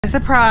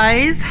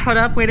Surprise. Hold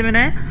up, wait a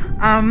minute.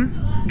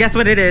 Guess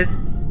what it is?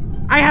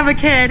 I have a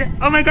kid.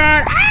 Oh my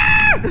god.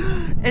 Ah!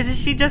 Isn't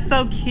she just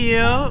so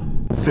cute?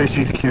 Say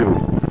she's cute.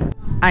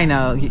 I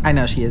know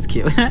she is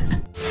cute.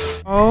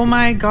 Oh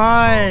my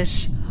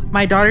gosh.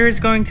 My daughter is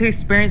going to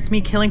experience me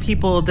killing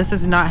people. This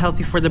is not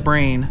healthy for the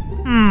brain.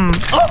 Oh!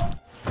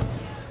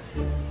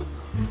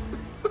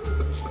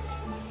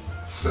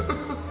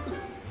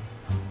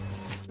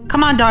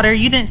 Come on, daughter,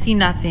 you didn't see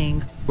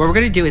nothing. What we're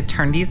gonna do is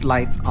turn these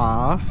lights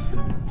off.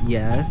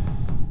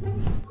 Yes.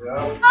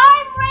 I'm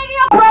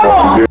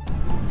radio.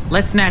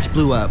 Let's snatch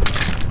Blue up.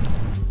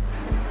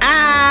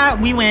 Ah,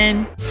 we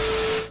win.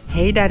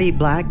 Hey, Daddy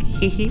Black,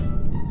 hee.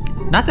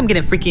 Not them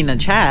getting freaky in the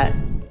chat.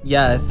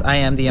 Yes, I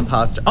am the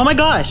imposter. Oh my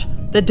gosh,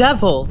 the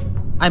devil.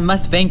 I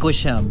must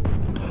vanquish him.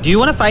 Do you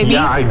want to fight me?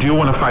 Yeah, I do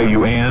want to fight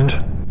you,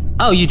 and?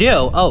 Oh, you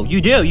do? Oh,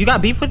 you do? You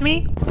got beef with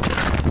me?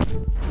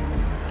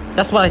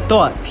 That's what I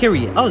thought,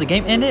 period. Oh, the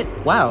game ended?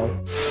 Wow.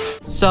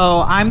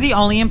 So, I'm the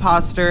only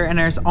imposter, and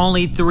there's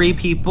only 3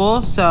 people,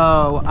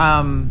 so,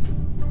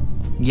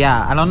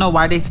 yeah, I don't know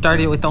why they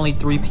started with only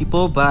 3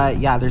 people, but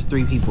yeah, there's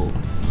 3 people.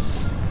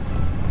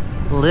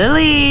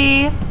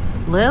 Lily!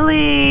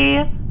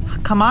 Lily!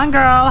 Come on,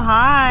 girl,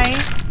 hi!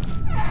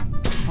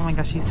 Oh my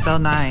gosh, she's so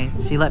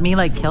nice. She let me,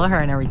 like, kill her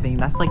and everything.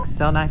 That's, like,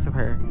 so nice of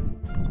her.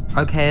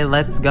 Okay,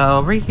 let's go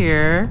over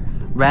here.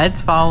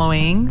 Red's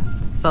following.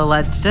 So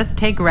let's just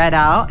take Red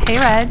out. Hey,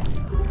 Red.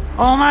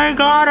 Oh my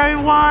god, I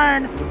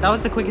won! That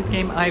was the quickest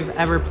game I've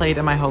ever played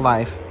in my whole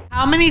life.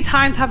 How many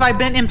times have I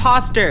been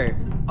imposter?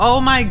 Oh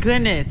my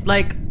goodness.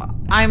 Like,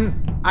 I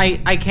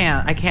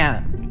can't.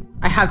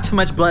 I have too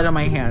much blood on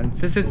my hands.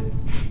 This is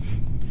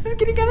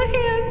getting out of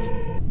hands.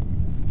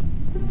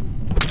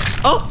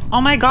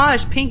 Oh my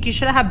gosh, Pink, you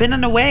should have been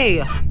in the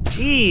way.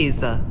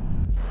 Jeez.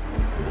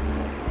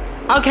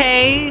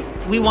 Okay,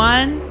 we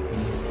won.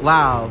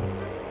 Wow.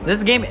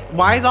 This game,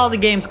 why is all the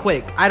games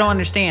quick? I don't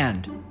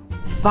understand.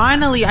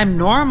 Finally, I'm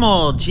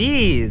normal.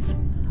 Jeez.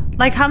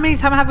 Like, how many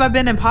times have I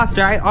been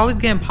imposter? I always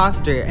get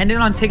imposter. And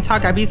then on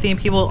TikTok, I be seeing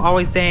people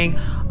always saying,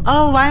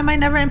 oh, why am I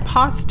never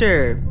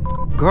imposter?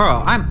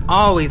 Girl, I'm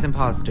always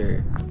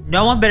imposter.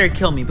 No one better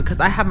kill me because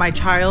I have my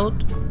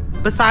child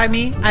beside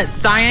me.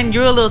 Cyan,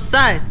 you're a little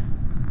sus.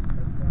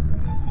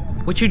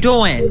 What you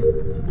doing?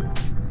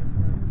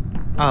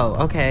 Oh,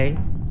 okay.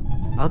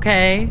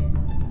 Okay.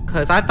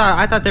 Cause I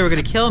thought they were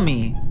gonna kill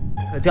me.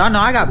 Cause y'all know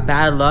I got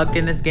bad luck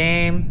in this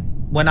game.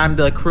 When I'm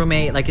the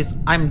crewmate, like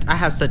I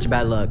have such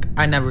bad luck.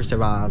 I never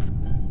survive.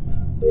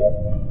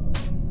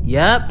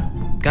 Yep.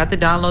 Got the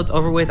downloads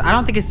over with. I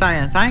don't think it's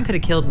Cyan. Cyan could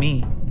have killed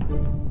me.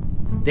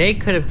 They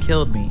could have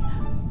killed me.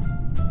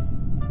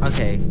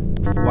 Okay.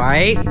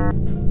 White.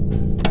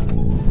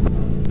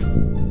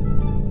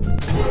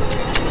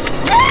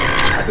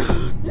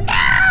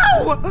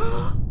 No!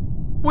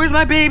 Where's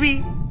my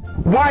baby?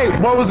 White,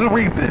 what was the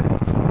reason?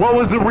 What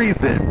was the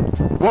reason?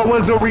 What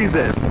was the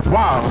reason?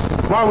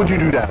 Why would you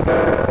do that?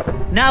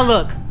 Now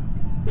look.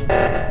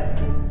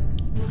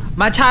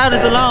 My child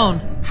is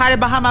alone, hiding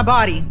behind my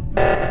body.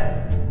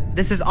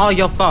 This is all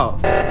your fault.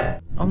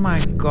 Oh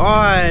my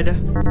god.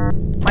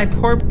 My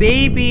poor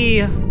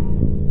baby.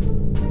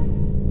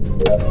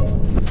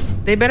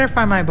 They better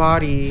find my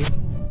body.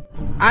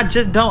 I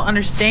just don't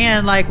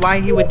understand, like, why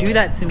he would do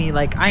that to me.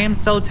 Like, I am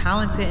so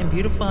talented and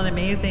beautiful and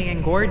amazing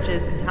and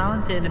gorgeous and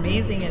talented and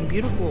amazing and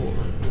beautiful.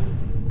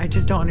 I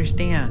just don't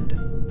understand.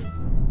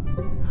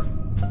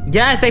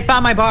 Yes, they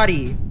found my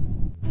body.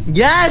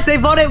 Yes, they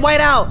voted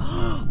White out.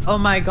 Oh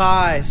my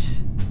gosh.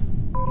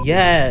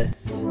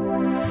 Yes.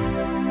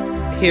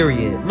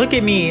 Period. Look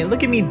at me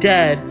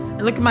dead.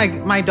 And look at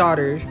my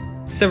daughter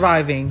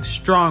surviving.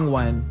 Strong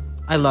one.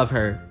 I love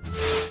her.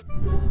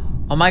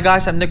 Oh my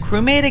gosh, I'm the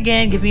crewmate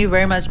again. Giving you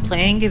very much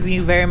playing. Giving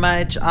you very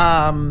much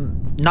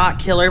not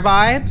killer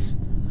vibes.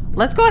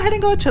 Let's go ahead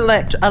and go to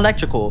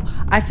electrical.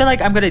 I feel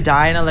like I'm gonna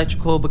die in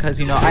electrical because,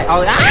 you know,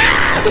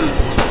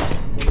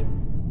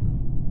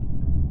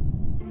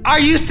 Are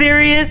you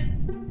serious?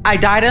 I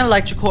died in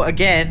electrical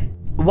again.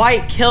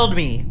 White killed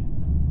me.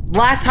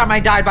 Last time I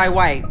died by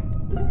White.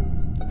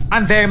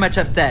 I'm very much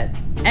upset.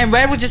 And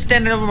Red was just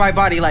standing over my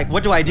body like,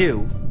 what do I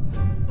do?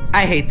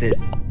 I hate this.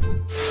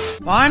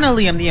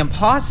 Finally, I'm the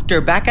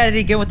imposter. Back at it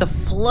again with the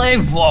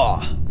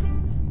flavor.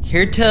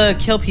 Here to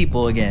kill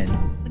people again.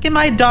 Look at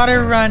my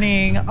daughter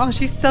running. Oh,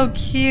 she's so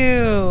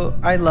cute.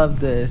 I love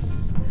this.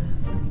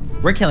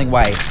 We're killing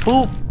White.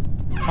 Boop.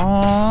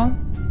 Aww.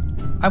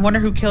 I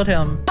wonder who killed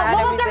him. What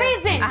was the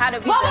reason? What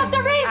was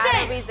the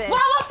reason?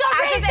 What was the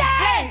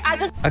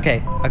reason?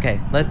 Okay.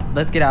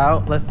 Let's get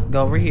out. Let's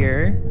go over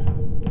here.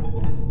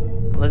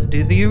 Let's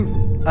do the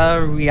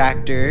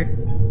reactor.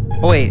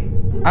 Oh wait,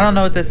 I don't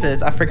know what this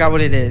is. I forgot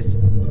what it is.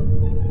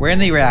 We're in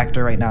the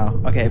reactor right now.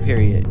 Okay,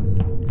 period.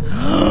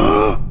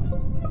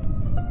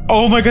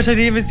 Oh my gosh, I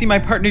didn't even see my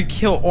partner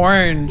kill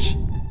Orange.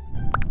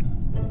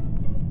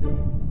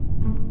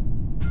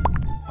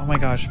 Oh my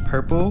gosh,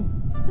 purple,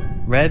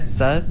 red,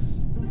 sus.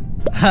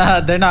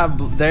 they're not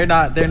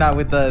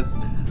with us.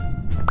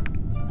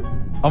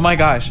 Oh my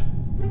gosh.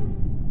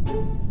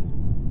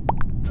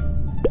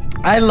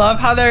 I love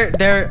how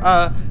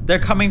they're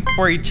coming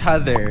for each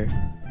other.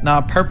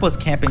 Nah, purple's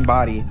camping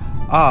body.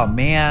 Oh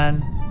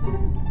man.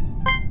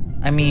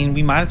 I mean,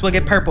 we might as well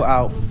get purple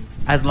out.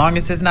 As long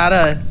as it's not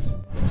us.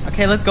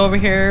 Okay, let's go over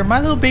here. My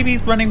little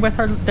baby's running with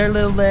their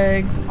little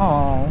legs.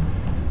 Oh.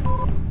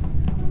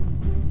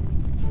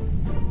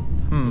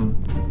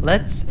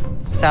 Let's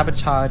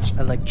sabotage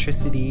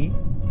electricity.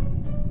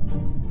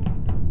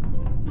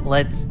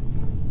 Let's...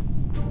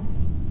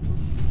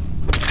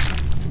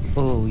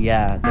 Oh,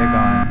 yeah, they're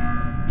gone.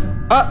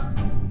 Oh!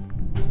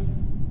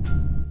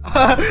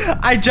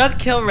 I just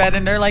killed red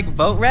and they're like,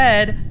 vote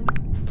red.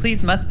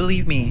 Please must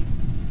believe me.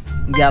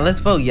 Yeah, let's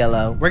vote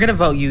yellow. We're gonna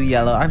vote you,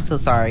 yellow. I'm so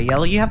sorry.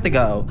 Yellow, you have to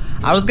go.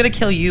 I was gonna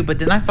kill you, but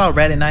then I saw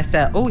red and I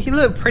said, oh, he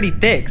looked pretty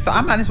thick, so I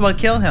might as well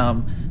kill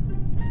him.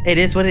 It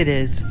is what it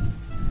is.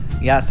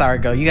 Yeah, sorry,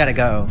 girl. You gotta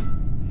go.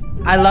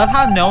 I love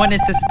how no one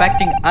is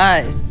suspecting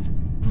us.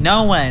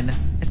 No one.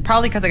 It's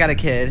probably because I got a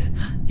kid.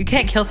 You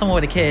can't kill someone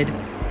with a kid.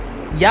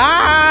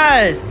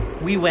 Yes!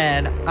 We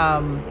win.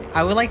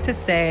 I would like to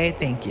say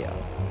thank you.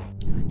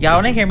 Y'all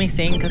wanna hear me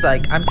sing? Because,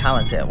 like, I'm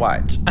talented.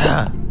 Watch.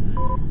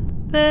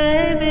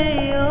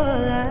 Baby, you're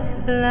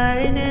like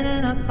lightning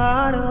in a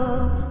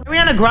bottle.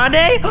 Ariana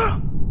Grande?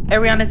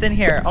 Ariana's in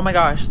here. Oh my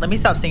gosh. Let me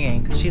stop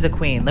singing. She's a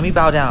queen. Let me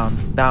bow down.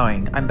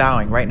 Bowing. I'm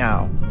bowing right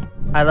now.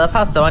 I love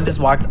how someone just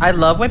walks. I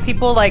love when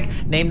people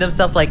like name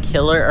themselves like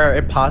killer or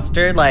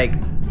imposter. Like,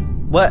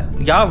 what?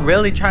 Y'all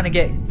really trying to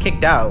get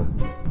kicked out?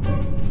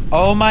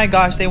 Oh my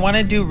gosh, they want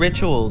to do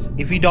rituals.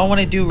 If you don't want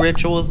to do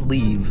rituals,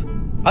 leave.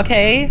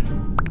 Okay,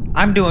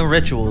 I'm doing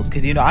rituals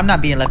because, you know, I'm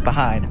not being left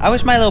behind. I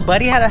wish my little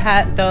buddy had a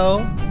hat though.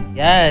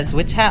 Yes,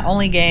 which hat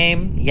only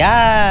game?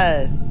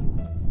 Yes.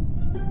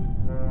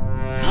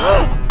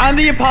 I'm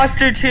the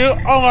imposter too.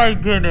 Oh my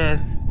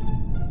goodness.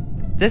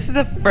 This is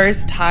the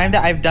first time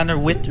that I've done a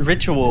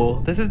ritual.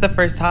 This is the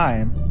first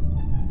time.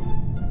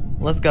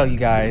 Let's go, you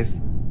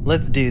guys.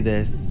 Let's do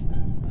this.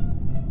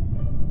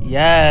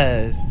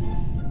 Yes.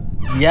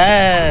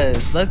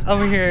 Yes. Let's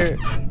over here.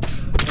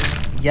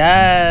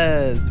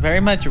 Yes. Very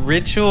much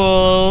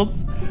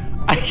rituals.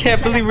 I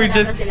can't believe we're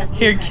just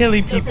here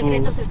killing people.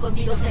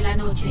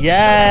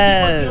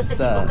 Yes.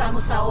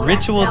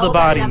 Ritual the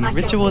body.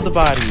 Ritual the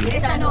body.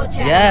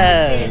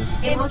 Yes.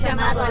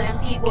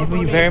 Give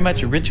me very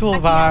much ritual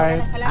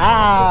vibes.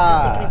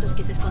 Ah.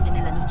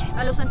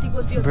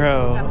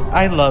 Bro,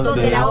 I love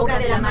this.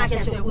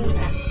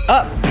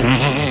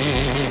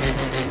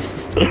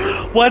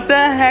 What the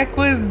heck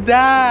was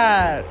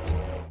that?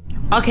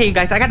 Okay, you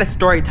guys, I got a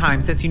story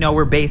time since, you know,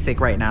 we're basic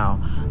right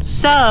now.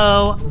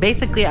 So,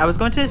 basically, I was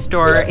going to the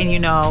store and, you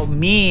know,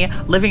 me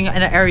living in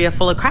an area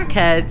full of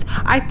crackheads,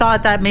 I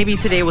thought that maybe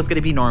today was going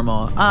to be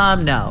normal.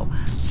 No.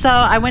 So,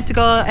 I went to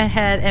go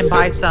ahead and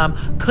buy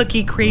some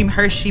cookie cream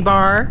Hershey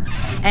bar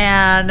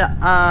and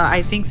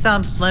I think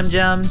some Slim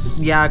Jims.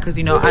 Yeah, because,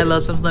 you know, I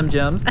love some Slim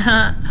Jims.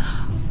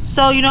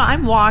 So, you know,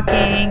 I'm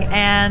walking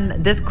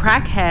and this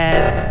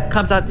crackhead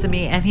comes up to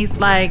me and he's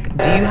like,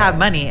 do you have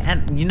money?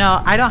 And, you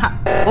know, I don't have...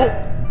 Oh,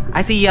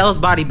 I see Yellow's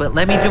body, but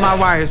let me do my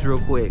wires real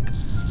quick.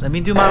 Let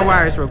me do my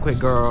wires real quick,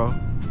 girl.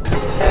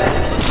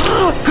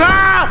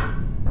 Girl!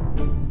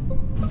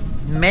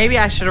 Maybe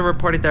I should have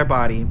reported their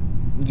body.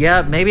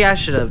 Yep, maybe I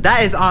should have.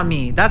 That is on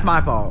me. That's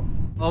my fault.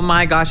 Oh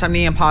my gosh, I'm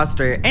the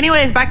imposter.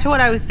 Anyways, back to what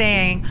I was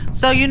saying.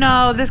 So, you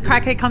know, this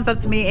crackhead comes up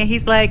to me and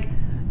he's like,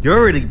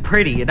 you're really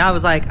pretty. And I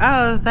was like,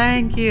 oh,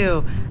 thank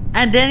you.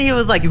 And then he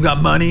was like, you got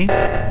money?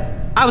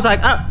 I was like,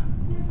 oh,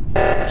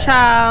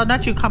 child,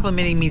 not you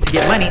complimenting me to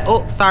get money.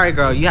 Oh, sorry,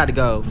 girl, you had to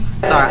go.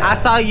 Sorry, I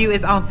saw you,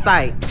 it's on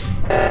site.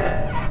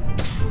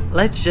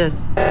 Let's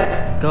just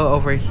go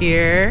over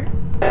here.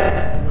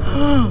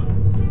 Oh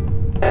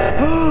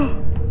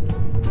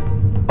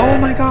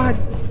my God.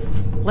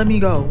 Let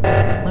me go.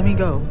 Let me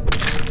go.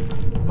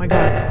 Oh my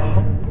God.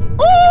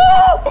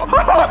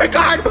 Oh my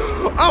God.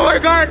 Oh my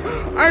God.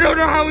 I don't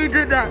know how we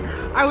did that.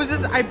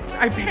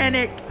 I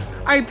panicked.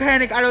 I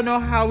panicked. I don't know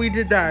how we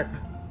did that.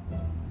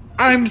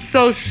 I'm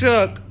so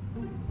shook.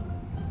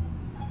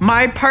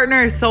 My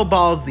partner is so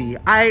ballsy.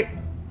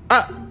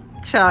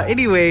 Child,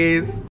 anyways.